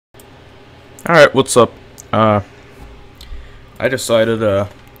Alright, what's up? I decided to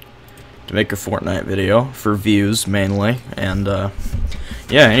make a Fortnite video for views mainly, and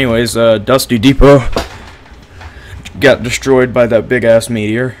yeah, anyways, Dusty Depot got destroyed by that big ass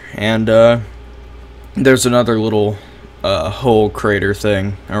meteor, and there's another little hole crater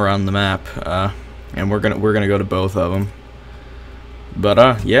thing around the map, and we're gonna go to both of them.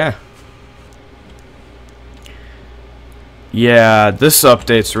 But yeah. Yeah, this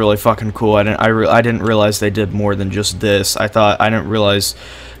update's really fucking cool. I didn't realize they did more than just this. I didn't realize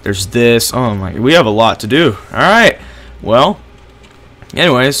there's this. Oh my, we have a lot to do. All right. Well,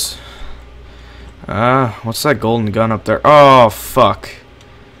 anyways, what's that golden gun up there? Oh fuck.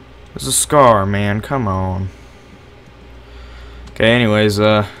 There's a scar, man. Come on. Okay, anyways,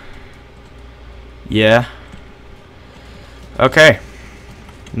 yeah. Okay.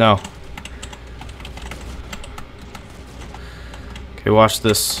 No. Okay, watch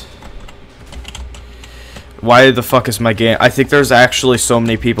this. Why the fuck is my game? I think there's actually so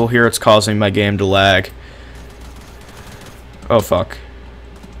many people here it's causing my game to lag. Oh fuck.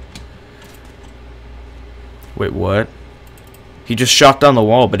 Wait, what? He just shot down the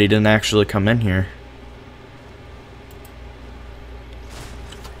wall, but he didn't actually come in here.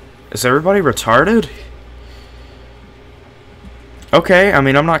 Is everybody retarded? Okay, I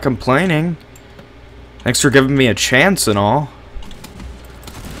mean, I'm not complaining. Thanks for giving me a chance and all.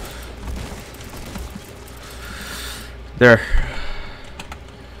 There.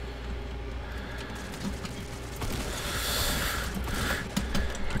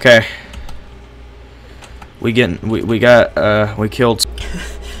 Okay. We killed.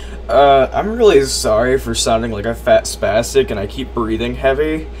 I'm really sorry for sounding like a fat spastic and I keep breathing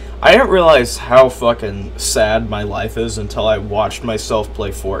heavy. I didn't realize how fucking sad my life is until I watched myself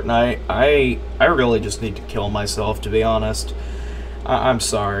play Fortnite. I really just need to kill myself, to be honest. I'm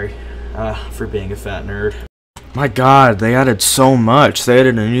sorry for being a fat nerd. My god, they added so much. They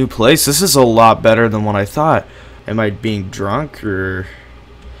added a new place. This is a lot better than what I thought. Am I being drunk, or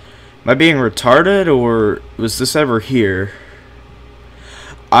am I being retarded, or was this ever here?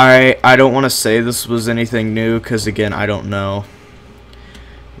 I don't want to say this was anything new, because again, I don't know.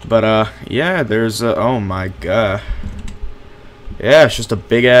 But yeah, there's a, oh my god. Yeah, it's just a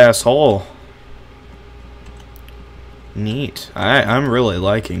big ass hole. Neat. I'm really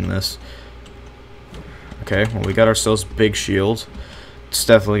liking this. Okay, well, we got ourselves a big shield. It's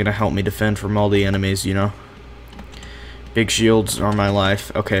definitely gonna help me defend from all the enemies, you know. Big shields are my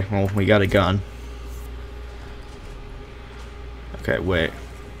life. Okay, well, we got a gun. Okay, wait.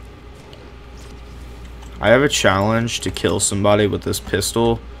 I have a challenge to kill somebody with this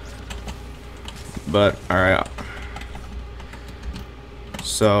pistol. But, alright.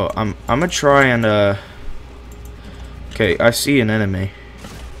 So, I'm gonna try and, okay, I see an enemy.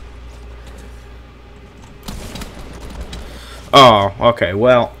 Oh, okay,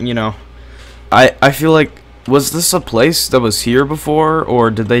 well, you know, I feel like, was this a place that was here before,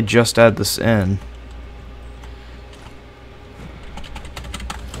 or did they just add this in?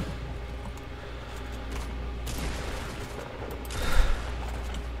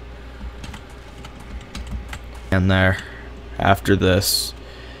 And there, after this,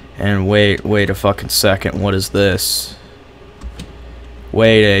 and wait a fucking second, what is this?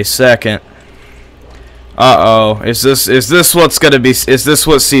 Wait a second. Uh-oh, is this what's gonna be, is this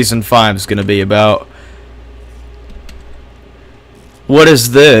what Season 5 is gonna be about? What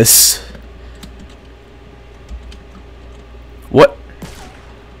is this? What?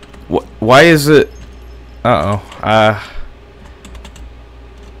 Why is it? Uh-oh,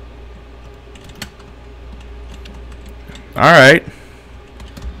 alright.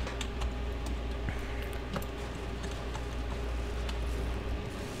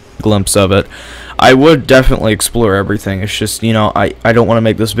 Glimpse of it. I would definitely explore everything. It's just, you know, I don't want to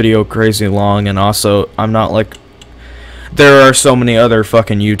make this video crazy long, and also I'm not like, there are so many other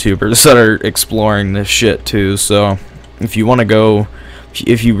fucking YouTubers that are exploring this shit too. So if you want to go,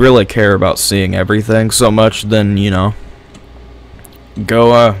 if you really care about seeing everything so much, then, you know,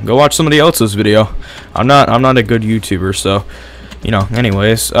 go watch somebody else's video. I'm not a good YouTuber, so, you know,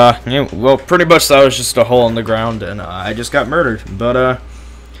 anyways, yeah, well, pretty much that was just a hole in the ground, and I just got murdered. But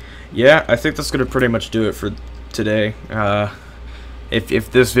yeah, I think that's gonna pretty much do it for today.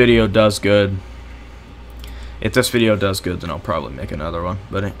 If this video does good, then I'll probably make another one.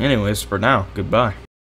 But anyways, for now, goodbye.